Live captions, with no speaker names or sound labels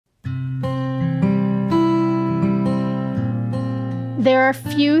There are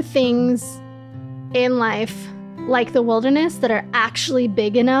few things in life like the wilderness that are actually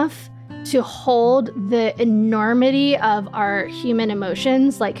big enough to hold the enormity of our human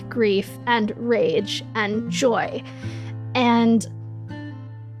emotions like grief and rage and joy. And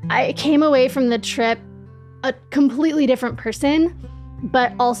I came away from the trip a completely different person,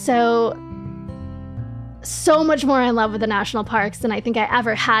 but also so much more in love with the national parks than I think I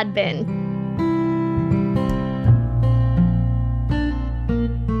ever had been.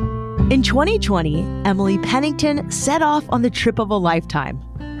 In 2020, Emily Pennington set off on the trip of a lifetime.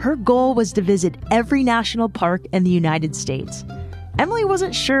 Her goal was to visit every national park in the United States. Emily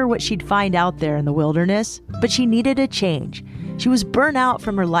wasn't sure what she'd find out there in the wilderness, but she needed a change. She was burnt out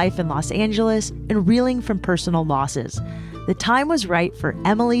from her life in Los Angeles and reeling from personal losses. The time was right for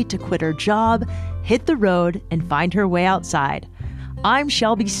Emily to quit her job, hit the road, and find her way outside. I'm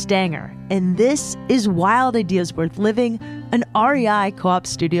Shelby Stanger, and this is Wild Ideas Worth Living, an REI Co-op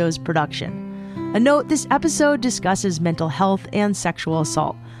Studios production. A note, this episode discusses mental health and sexual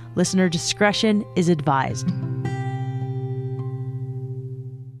assault. Listener discretion is advised.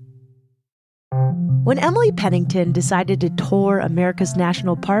 When Emily Pennington decided to tour America's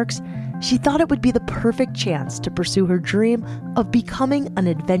national parks, she thought it would be the perfect chance to pursue her dream of becoming an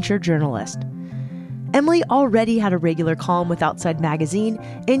adventure journalist. Emily already had a regular column with Outside Magazine,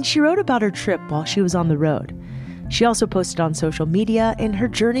 and she wrote about her trip while she was on the road. She also posted on social media, and her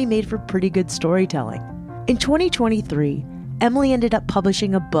journey made for pretty good storytelling. In 2023, Emily ended up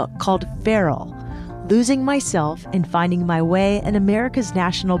publishing a book called Feral: Losing Myself and Finding My Way in America's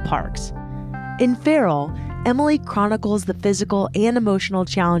National Parks. In Feral, Emily chronicles the physical and emotional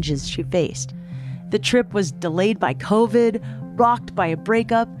challenges she faced. The trip was delayed by COVID, rocked by a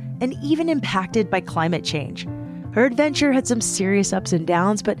breakup, and even impacted by climate change. Her adventure had some serious ups and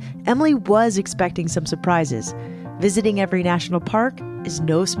downs, but Emily was expecting some surprises. Visiting every national park is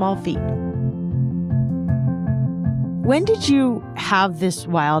no small feat. When did you have this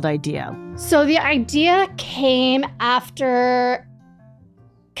wild idea? So the idea came after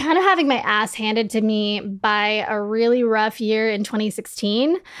kind of having my ass handed to me by a really rough year in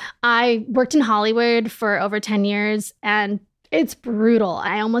 2016. I worked in Hollywood for over 10 years, and it's brutal.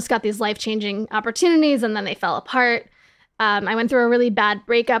 I almost got these life-changing opportunities, and then they fell apart. I went through a really bad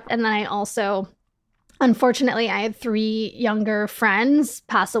breakup, and then I also, unfortunately, I had 3 younger friends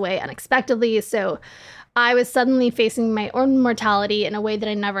pass away unexpectedly. So I was suddenly facing my own mortality in a way that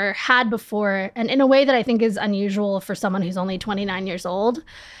I never had before, and in a way that I think is unusual for someone who's only 29 years old.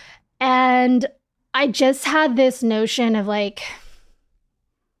 And I just had this notion of like,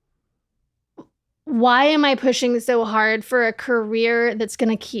 why am I pushing so hard for a career that's going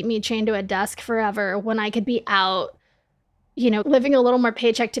to keep me chained to a desk forever when I could be out, living a little more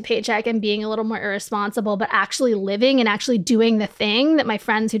paycheck to paycheck and being a little more irresponsible, but actually living and actually doing the thing that my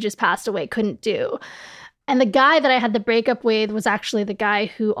friends who just passed away couldn't do. And the guy that I had the breakup with was actually the guy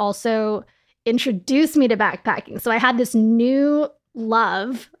who also introduced me to backpacking. So I had this new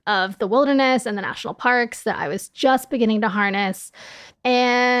love of the wilderness and the national parks that I was just beginning to harness.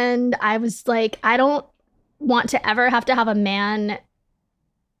 And I was like, I don't want to ever have to have a man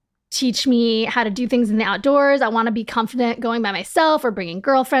teach me how to do things in the outdoors. I want to be confident going by myself or bringing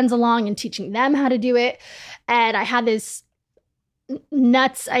girlfriends along and teaching them how to do it. And I had this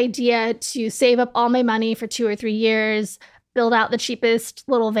nuts idea to save up all my money for 2 or 3 years, build out the cheapest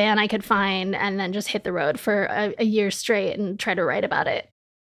little van I could find, and then just hit the road for a year straight and try to write about it.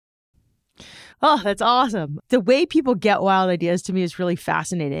 Oh, that's awesome. The way people get wild ideas to me is really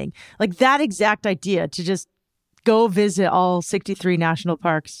fascinating. Like that exact idea to just go visit all 63 national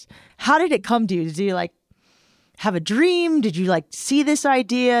parks. How did it come to you? Did you have a dream? Did you see this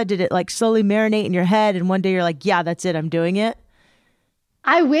idea? Did it slowly marinate in your head? And one day you're like, yeah, that's it. I'm doing it.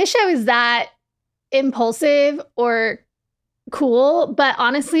 I wish I was that impulsive or cool, but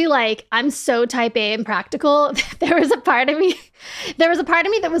honestly, I'm so type A and practical. There was a part of me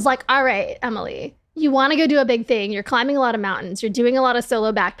that was like, all right, Emily, you want to go do a big thing. You're climbing a lot of mountains. You're doing a lot of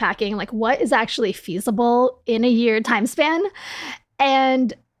solo backpacking. What is actually feasible in a year time span?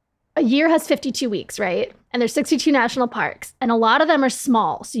 And a year has 52 weeks, right? And there's 62 national parks, and a lot of them are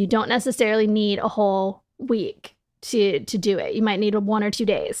small. So you don't necessarily need a whole week to do it. You might need 1 or 2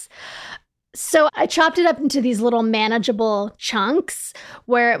 days. So I chopped it up into these little manageable chunks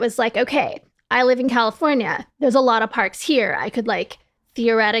where it was like, okay, I live in California. There's a lot of parks here. I could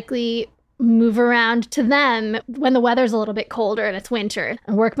theoretically move around to them when the weather's a little bit colder and it's winter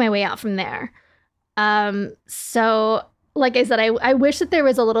and work my way out from there. So like I said, I wish that there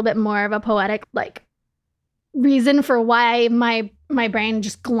was a little bit more of a poetic reason for why my brain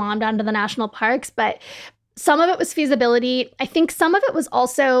just glommed onto the national parks, but Some of it was feasibility. I think some of it was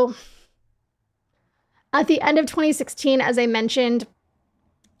also at the end of 2016, as I mentioned,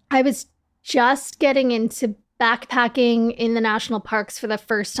 I was just getting into backpacking in the national parks for the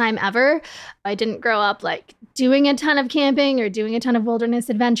first time ever. I didn't grow up like doing a ton of camping or doing a ton of wilderness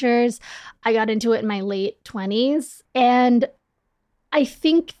adventures. I got into it in my late 20s. And I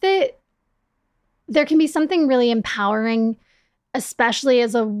think that there can be something really empowering, especially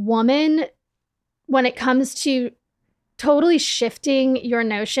as a woman, when it comes to totally shifting your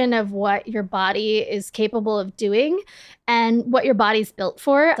notion of what your body is capable of doing and what your body's built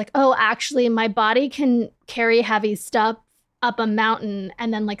for. Like, oh, actually, my body can carry heavy stuff up a mountain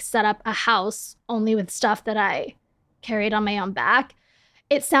and then like set up a house only with stuff that I carried on my own back.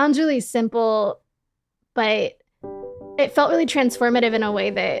 It sounds really simple, but it felt really transformative in a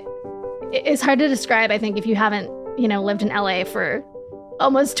way that it's hard to describe, I think, if you haven't, lived in LA for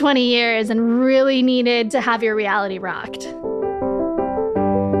almost 20 years and really needed to have your reality rocked.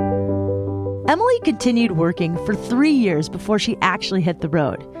 Emily continued working for 3 years before she actually hit the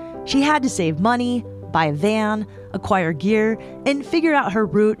road. She had to save money, buy a van, acquire gear, and figure out her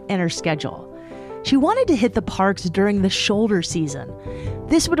route and her schedule. She wanted to hit the parks during the shoulder season.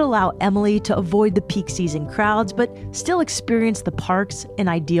 This would allow Emily to avoid the peak season crowds, but still experience the parks in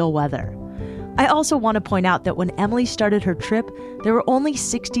ideal weather. I also want to point out that when Emily started her trip, there were only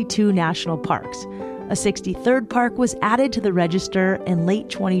 62 national parks. A 63rd park was added to the register in late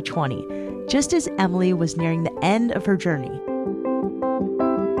 2020, just as Emily was nearing the end of her journey.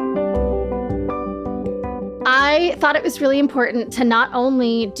 I thought it was really important to not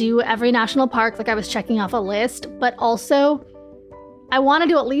only do every national park like I was checking off a list, but also I wanted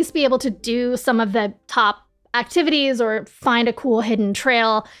to at least be able to do some of the top activities or find a cool hidden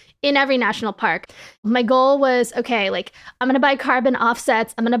trail in every national park. My goal was, okay, like I'm going to buy carbon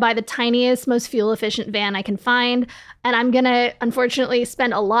offsets. I'm going to buy the tiniest, most fuel efficient van I can find. And I'm going to, unfortunately,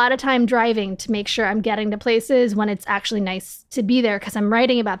 spend a lot of time driving to make sure I'm getting to places when it's actually nice to be there because I'm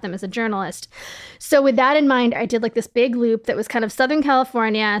writing about them as a journalist. So with that in mind, I did like this big loop that was kind of Southern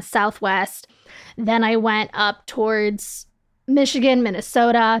California, Southwest. Then I went up towards Michigan,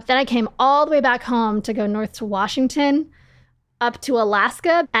 Minnesota. Then I came all the way back home to go north to Washington, up to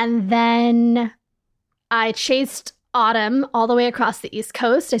Alaska, and then I chased autumn all the way across the East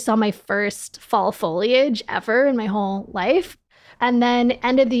Coast. I saw my first fall foliage ever in my whole life, and then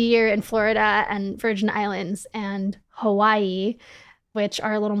ended the year in Florida and Virgin Islands and Hawaii, which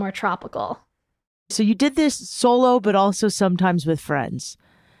are a little more tropical. So you did this solo, but also sometimes with friends.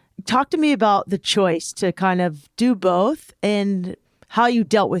 Talk to me about the choice to kind of do both and how you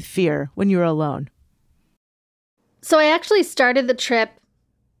dealt with fear when you were alone. So I actually started the trip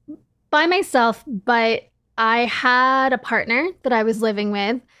by myself, but I had a partner that I was living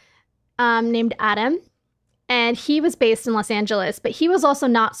with named Adam, and he was based in Los Angeles, but he was also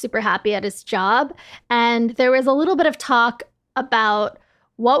not super happy at his job. And there was a little bit of talk about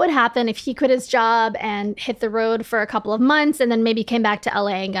what would happen if he quit his job and hit the road for a couple of months and then maybe came back to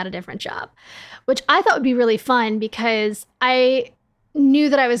LA and got a different job, which I thought would be really fun because I knew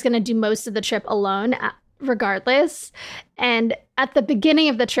that I was going to do most of the trip alone regardless. And at the beginning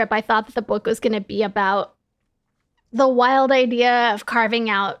of the trip, I thought that the book was going to be about the wild idea of carving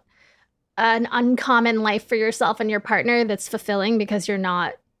out an uncommon life for yourself and your partner that's fulfilling because you're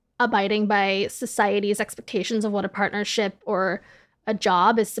not abiding by society's expectations of what a partnership or a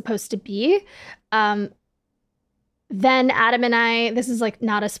job is supposed to be. Then Adam and I, this is like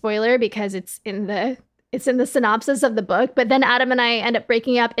not a spoiler because it's in the synopsis of the book, but then Adam and I end up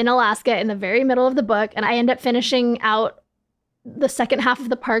breaking up in Alaska in the very middle of the book, and I end up finishing out the second half of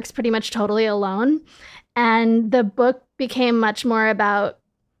the parks pretty much totally alone. And the book became much more about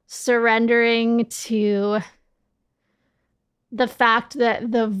surrendering to the fact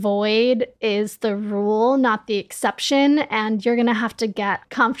that the void is the rule, not the exception, and you're going to have to get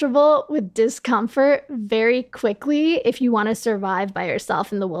comfortable with discomfort very quickly if you want to survive by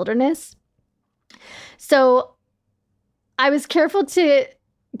yourself in the wilderness. So I was careful to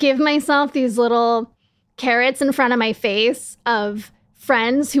give myself these little carrots in front of my face of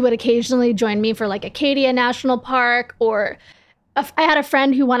friends who would occasionally join me for like Acadia National Park, or I had a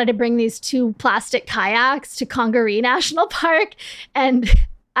friend who wanted to bring these 2 plastic kayaks to Congaree National Park, and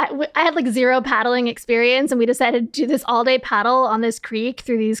I had like zero paddling experience, and we decided to do this all-day paddle on this creek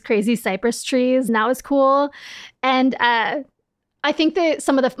through these crazy cypress trees, and that was cool. And I think that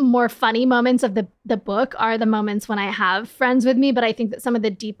some of the more funny moments of the book are the moments when I have friends with me, but I think that some of the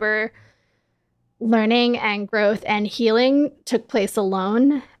deeper learning and growth and healing took place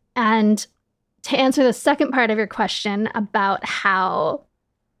alone. And to answer the second part of your question about how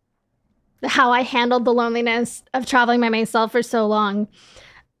how I handled the loneliness of traveling by myself for so long,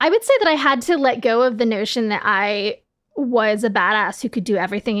 I would say that I had to let go of the notion that I was a badass who could do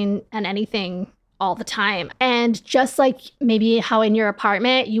everything and anything all the time. And just like maybe how in your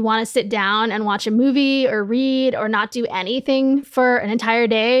apartment you want to sit down and watch a movie or read or not do anything for an entire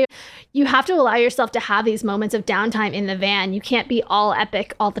day, you have to allow yourself to have these moments of downtime in the van. You can't be all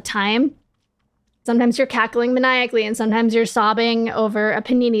epic all the time. Sometimes you're cackling maniacally and sometimes you're sobbing over a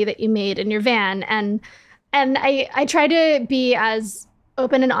panini that you made in your van. And I try to be as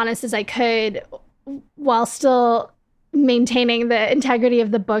open and honest as I could while still maintaining the integrity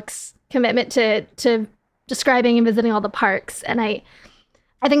of the book's commitment to describing and visiting all the parks. And I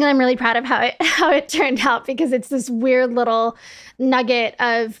think that I'm really proud of how it turned out, because it's this weird little nugget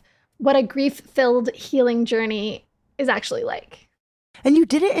of what a grief-filled healing journey is actually like. And you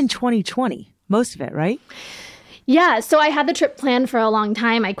did it in 2020, most of it, right? Yeah, so I had the trip planned for a long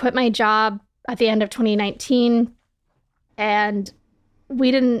time. I quit my job at the end of 2019, and we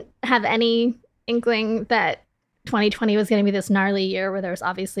didn't have any inkling that 2020 was going to be this gnarly year where there was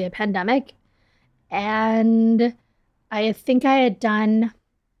obviously a pandemic. And I think I had done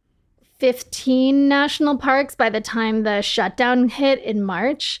 15 national parks by the time the shutdown hit in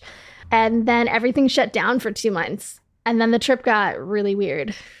March. And then everything shut down for 2 months. And then the trip got really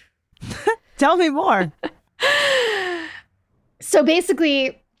weird. Tell me more. So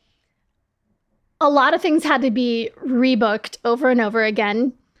basically, a lot of things had to be rebooked over and over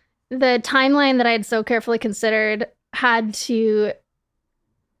again. The timeline that I had so carefully considered had to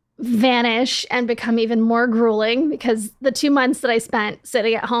vanish and become even more grueling, because the 2 months that I spent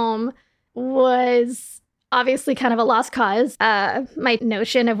sitting at home was obviously kind of a lost cause. My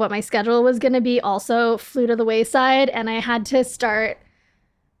notion of what my schedule was going to be also flew to the wayside, and I had to start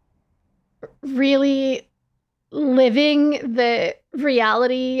really living the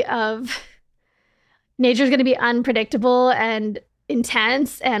reality of nature's going to be unpredictable and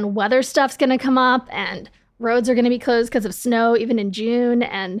intense, and weather stuff's going to come up, and roads are going to be closed because of snow even in June.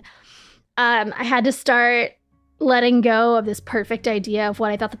 And I had to start letting go of this perfect idea of what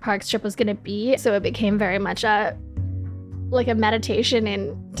I thought the parks trip was going to be. So it became very much a meditation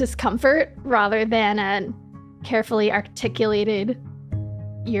in discomfort rather than a carefully articulated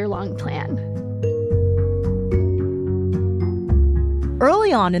year-long plan.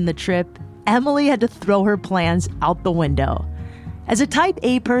 Early on in the trip, Emily had to throw her plans out the window. As a type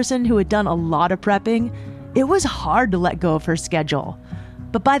A person who had done a lot of prepping, it was hard to let go of her schedule.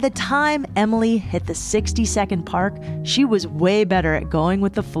 But by the time Emily hit the 60-second park, she was way better at going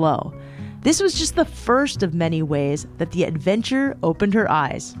with the flow. This was just the first of many ways that the adventure opened her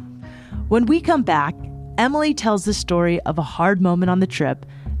eyes. When we come back, Emily tells the story of a hard moment on the trip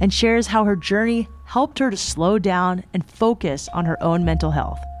and shares how her journey helped her to slow down and focus on her own mental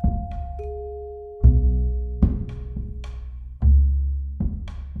health.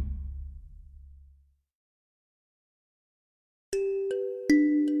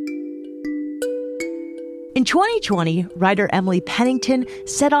 In 2020, writer Emily Pennington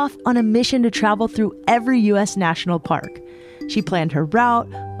set off on a mission to travel through every U.S. national park. She planned her route,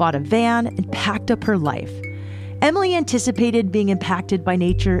 bought a van, and packed up her life. Emily anticipated being impacted by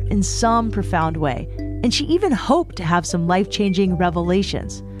nature in some profound way, and she even hoped to have some life-changing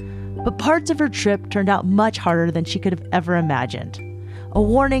revelations. But parts of her trip turned out much harder than she could have ever imagined. A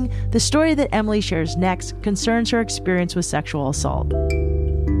warning, the story that Emily shares next concerns her experience with sexual assault.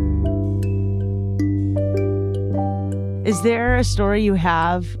 Is there a story you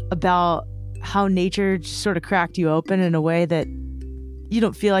have about how nature just sort of cracked you open in a way that you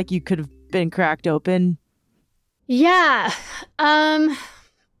don't feel like you could have been cracked open? Yeah. A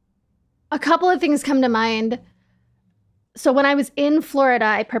couple of things come to mind. So when I was in Florida,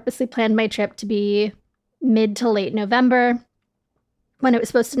 I purposely planned my trip to be mid to late November, when it was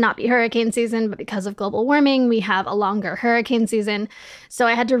supposed to not be hurricane season, but because of global warming, we have a longer hurricane season. So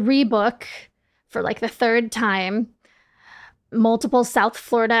I had to rebook for like the third time multiple South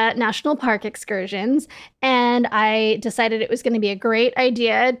Florida National Park excursions. And I decided it was going to be a great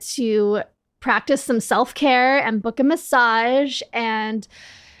idea to practice some self-care and book a massage. And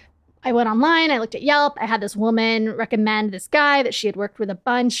I went online, I looked at Yelp. I had this woman recommend this guy that she had worked with a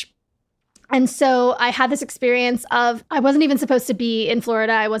bunch. And so I had this experience of, I wasn't even supposed to be in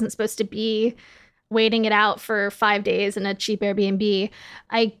Florida. I wasn't supposed to be waiting it out for 5 days in a cheap Airbnb.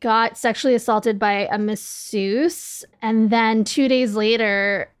 I got sexually assaulted by a masseuse. And then 2 days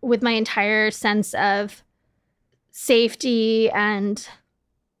later, with my entire sense of safety and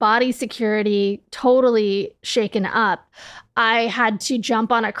body security totally shaken up, I had to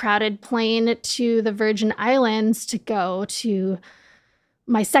jump on a crowded plane to the Virgin Islands to go to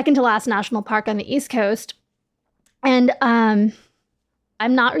my second to last national park on the East Coast. And I'm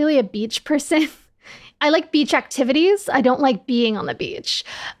not really a beach person. I like beach activities. I don't like being on the beach.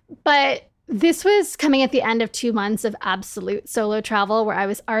 But this was coming at the end of 2 months of absolute solo travel where I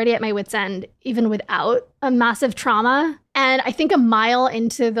was already at my wit's end, even without a massive trauma. And I think a mile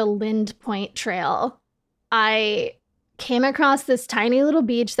into the Lind Point Trail, I came across this tiny little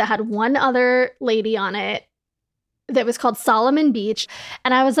beach that had one other lady on it that was called Solomon Beach.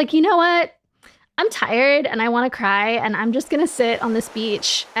 And I was like, you know what? I'm tired and I want to cry and I'm just going to sit on this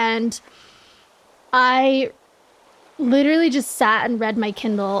beach. And I literally just sat and read my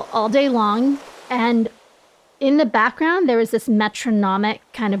Kindle all day long. And in the background, there was this metronomic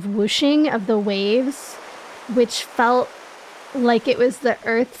kind of whooshing of the waves, which felt like it was the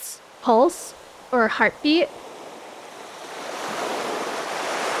Earth's pulse or heartbeat.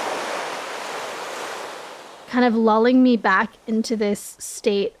 Kind of lulling me back into this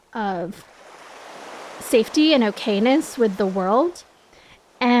state of safety and okayness with the world.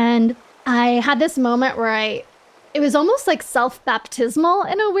 And I had this moment where it was almost like self-baptismal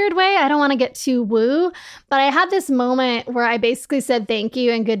in a weird way. I don't want to get too woo, but I had this moment where I basically said thank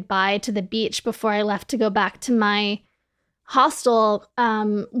you and goodbye to the beach before I left to go back to my hostel,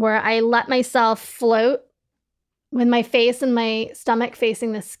 where I let myself float with my face and my stomach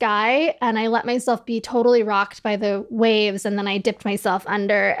facing the sky. And I let myself be totally rocked by the waves. And then I dipped myself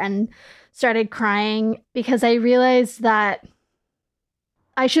under and started crying because I realized that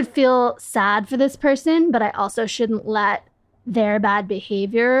I should feel sad for this person, but I also shouldn't let their bad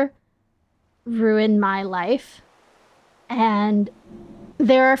behavior ruin my life. And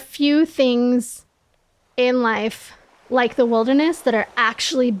there are few things in life, like the wilderness, that are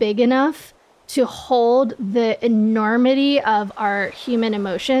actually big enough to hold the enormity of our human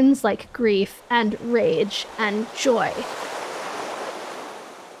emotions, like grief and rage and joy.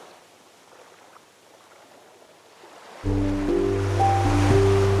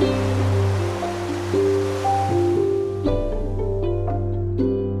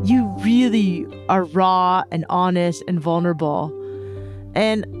 You really are raw and honest and vulnerable.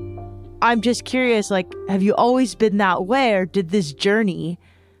 And I'm just curious, like, have you always been that way, or did this journey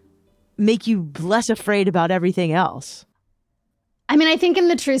make you less afraid about everything else? I mean, I think in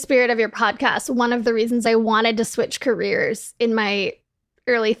the true spirit of your podcast, one of the reasons I wanted to switch careers in my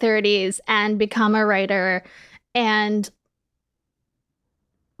early 30s and become a writer and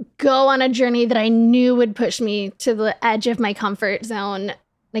go on a journey that I knew would push me to the edge of my comfort zone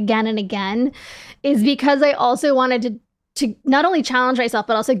again and again is because I also wanted to not only challenge myself,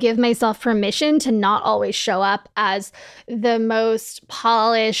 but also give myself permission to not always show up as the most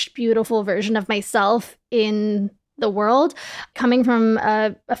polished, beautiful version of myself in the world. Coming from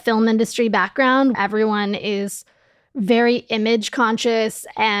a film industry background, everyone is very image conscious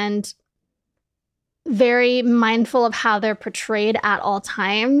and very mindful of how they're portrayed at all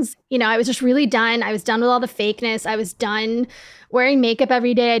times. You know, I was just really done. I was done with all the fakeness. I was done wearing makeup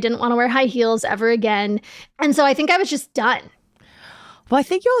every day. I didn't want to wear high heels ever again. And so I think I was just done. Well, I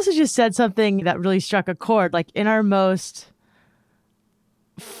think you also just said something that really struck a chord. Like, in our most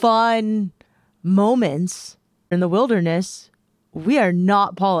fun moments in the wilderness, we are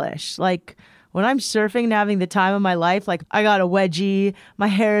not polished. Like, when I'm surfing and having the time of my life, like, I got a wedgie, my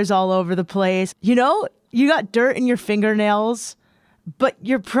hair is all over the place. You know, you got dirt in your fingernails, but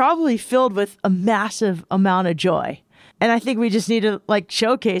you're probably filled with a massive amount of joy. And I think we just need to, like,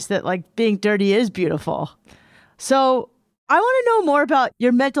 showcase that, like, being dirty is beautiful. So I want to know more about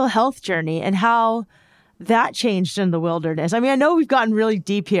your mental health journey and how that changed in the wilderness. I mean, I know we've gotten really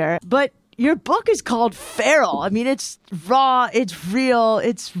deep here, but your book is called Feral. I mean, it's raw, it's real,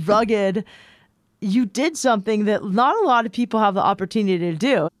 it's rugged. You did something that not a lot of people have the opportunity to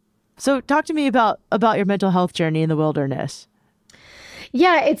do. So talk to me about your mental health journey in the wilderness.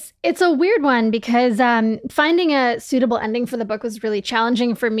 Yeah, it's a weird one because finding a suitable ending for the book was really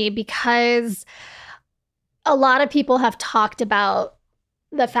challenging for me because a lot of people have talked about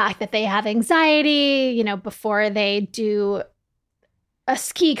the fact that they have anxiety, you know, before they do a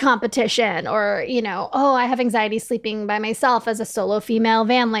ski competition, or, you know, oh, I have anxiety sleeping by myself as a solo female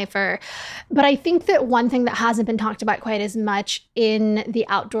van lifer. But I think that one thing that hasn't been talked about quite as much in the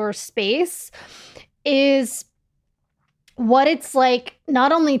outdoor space is what it's like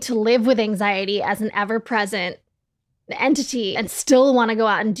not only to live with anxiety as an ever-present entity and still want to go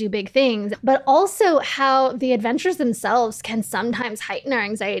out and do big things, but also how the adventures themselves can sometimes heighten our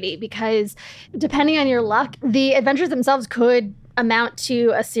anxiety because depending on your luck, the adventures themselves could amount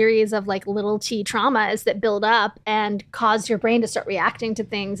to a series of like little T traumas that build up and cause your brain to start reacting to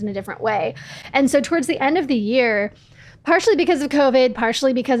things in a different way. And so towards the end of the year, Partially because of COVID,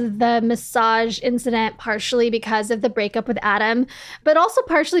 partially because of the massage incident, partially because of the breakup with Adam, but also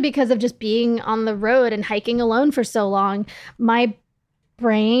partially because of just being on the road and hiking alone for so long. My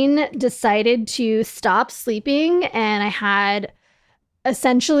brain decided to stop sleeping, and I had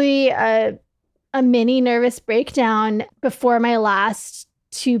essentially a mini nervous breakdown before my last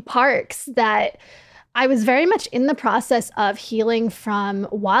two parks that I was very much in the process of healing from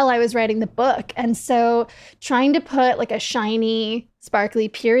while I was writing the book. And so trying to put like a shiny, sparkly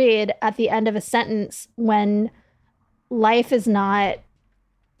period at the end of a sentence when life is not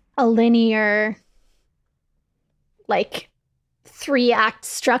a linear, like 3-act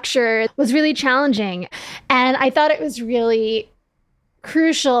structure was really challenging. And I thought it was really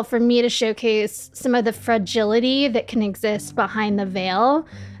crucial for me to showcase some of the fragility that can exist behind the veil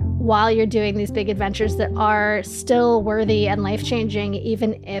while you're doing these big adventures that are still worthy and life-changing,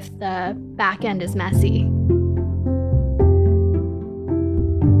 even if the back end is messy.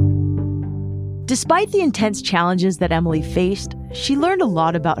 Despite the intense challenges that Emily faced, she learned a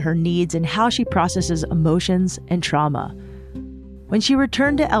lot about her needs and how she processes emotions and trauma. When she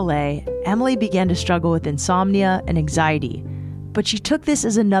returned to LA, Emily began to struggle with insomnia and anxiety, but she took this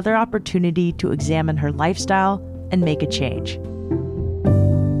as another opportunity to examine her lifestyle and make a change.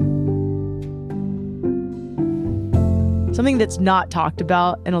 Something that's not talked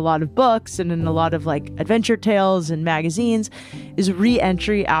about in a lot of books and in a lot of like adventure tales and magazines is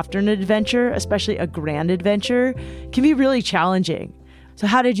re-entry after an adventure, especially a grand adventure, can be really challenging. So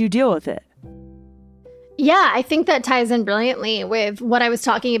how did you deal with it? Yeah, I think that ties in brilliantly with what I was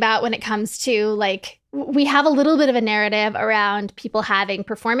talking about when it comes to like, we have a little bit of a narrative around people having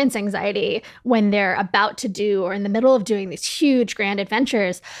performance anxiety when they're about to do or in the middle of doing these huge grand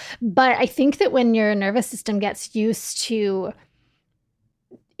adventures. But I think that when your nervous system gets used to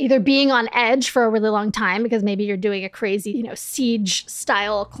either being on edge for a really long time, because maybe you're doing a crazy, siege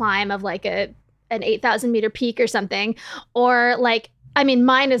style climb of like an 8,000 meter peak or something, or like, I mean,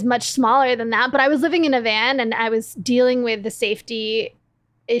 mine is much smaller than that, but I was living in a van and I was dealing with the safety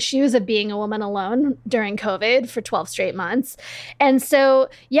issues of being a woman alone during COVID for 12 straight months. And so,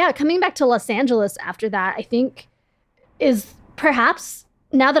 yeah, coming back to Los Angeles after that, I think is perhaps,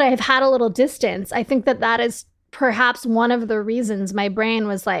 now that I have had a little distance, I think that is perhaps one of the reasons my brain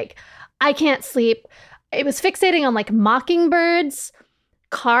was like, I can't sleep. It was fixating on like mockingbirds,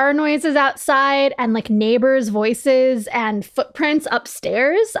 car noises outside, and like neighbors' voices and footprints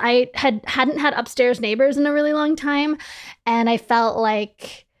upstairs. I hadn't had upstairs neighbors in a really long time, and I felt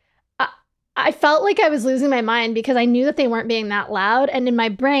like I was losing my mind because I knew that they weren't being that loud, and in my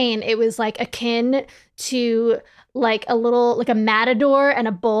brain it was like akin to like a matador and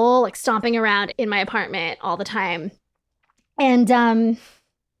a bull like stomping around in my apartment all the time. And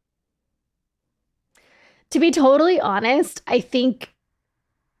to be totally honest, I think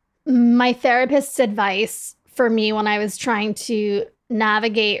my therapist's advice for me when I was trying to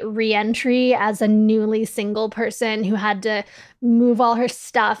navigate re-entry as a newly single person who had to move all her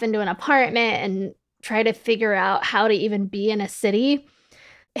stuff into an apartment and try to figure out how to even be in a city,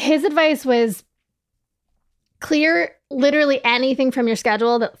 his advice was clear literally anything from your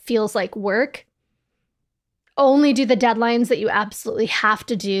schedule that feels like work. Only do the deadlines that you absolutely have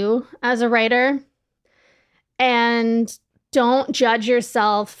to do as a writer. And don't judge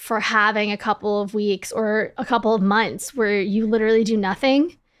yourself for having a couple of weeks or a couple of months where you literally do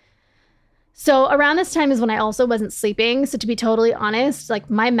nothing. So around this time is when I also wasn't sleeping. So to be totally honest, like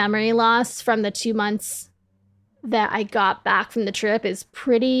my memory loss from the 2 months that I got back from the trip is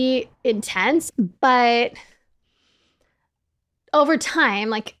pretty intense. But over time,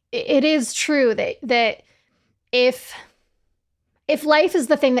 like it is true that if life is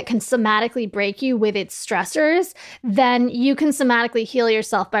the thing that can somatically break you with its stressors, then you can somatically heal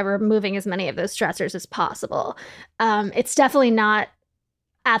yourself by removing as many of those stressors as possible. It's definitely not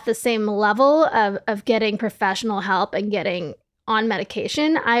at the same level of getting professional help and getting on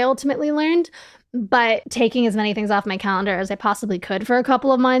medication, I ultimately learned. But taking as many things off my calendar as I possibly could for a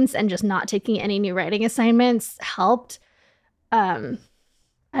couple of months and just not taking any new writing assignments helped. I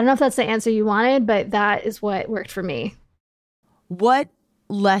don't know if that's the answer you wanted, but that is what worked for me. What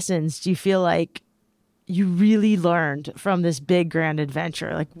lessons do you feel like you really learned from this big grand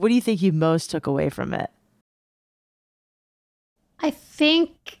adventure? Like, what do you think you most took away from it? I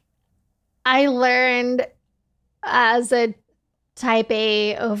think I learned as a type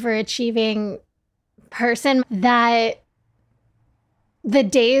A overachieving person that the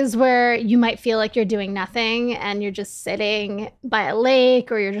days where you might feel like you're doing nothing and you're just sitting by a lake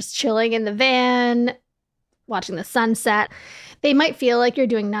or you're just chilling in the van, watching the sunset, They might feel like you're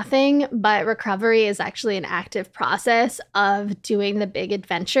doing nothing, but recovery is actually an active process of doing the big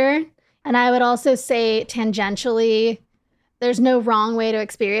adventure. And I would also say tangentially, there's no wrong way to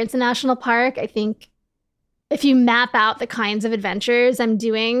experience a national park. I think if you map out the kinds of adventures I'm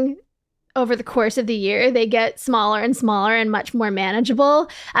doing over the course of the year, they get smaller and smaller and much more manageable.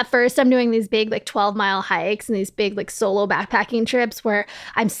 At first, I'm doing these big 12-mile hikes and these big solo backpacking trips where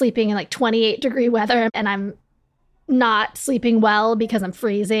I'm sleeping in 28-degree weather and I'm not sleeping well because I'm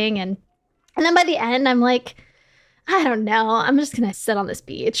freezing. And then by the end, I'm like, I don't know, I'm just going to sit on this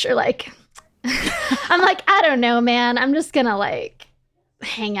beach, or I'm like, I don't know, man. I'm just going to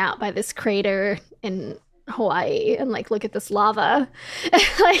hang out by this crater in Hawaii and look at this lava.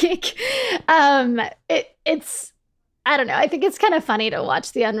 It's I don't know. I think it's kind of funny to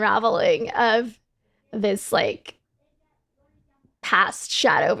watch the unraveling of this past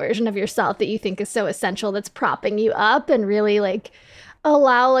shadow version of yourself that you think is so essential, that's propping you up, and really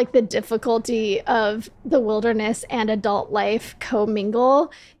allow the difficulty of the wilderness and adult life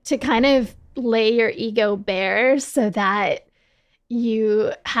commingle to kind of lay your ego bare so that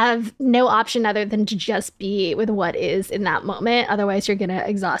you have no option other than to just be with what is in that moment. Otherwise, you're going to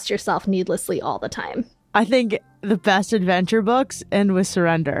exhaust yourself needlessly all the time. I think the best adventure books end with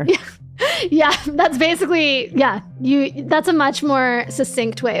surrender. Yeah, that's basically, that's a much more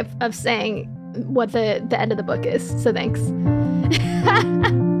succinct way of saying what the end of the book is. So thanks.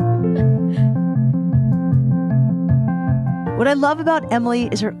 What I love about Emily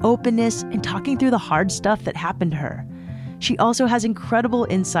is her openness in talking through the hard stuff that happened to her. She also has incredible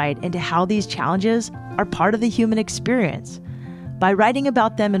insight into how these challenges are part of the human experience. By writing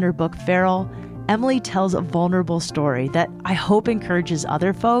about them in her book, Feral, Emily tells a vulnerable story that I hope encourages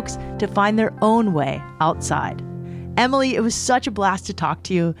other folks to find their own way outside. Emily, it was such a blast to talk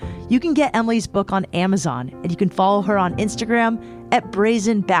to you. You can get Emily's book on Amazon, and you can follow her on Instagram at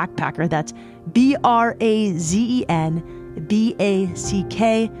Brazen Backpacker. That's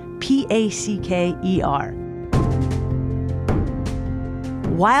BrazenBackpacker.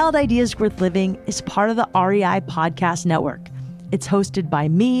 Wild Ideas Worth Living is part of the REI Podcast Network. It's hosted by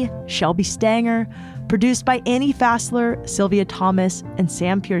me, Shelby Stanger, produced by Annie Fassler, Sylvia Thomas, and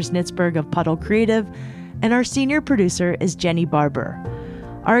Sam Piers-Nitzberg of Puddle Creative, and our senior producer is Jenny Barber.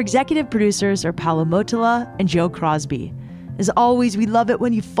 Our executive producers are Paolo Motola and Joe Crosby. As always, we love it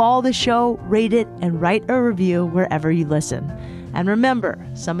when you follow the show, rate it, and write a review wherever you listen. And remember,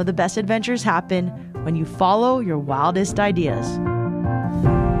 some of the best adventures happen when you follow your wildest ideas.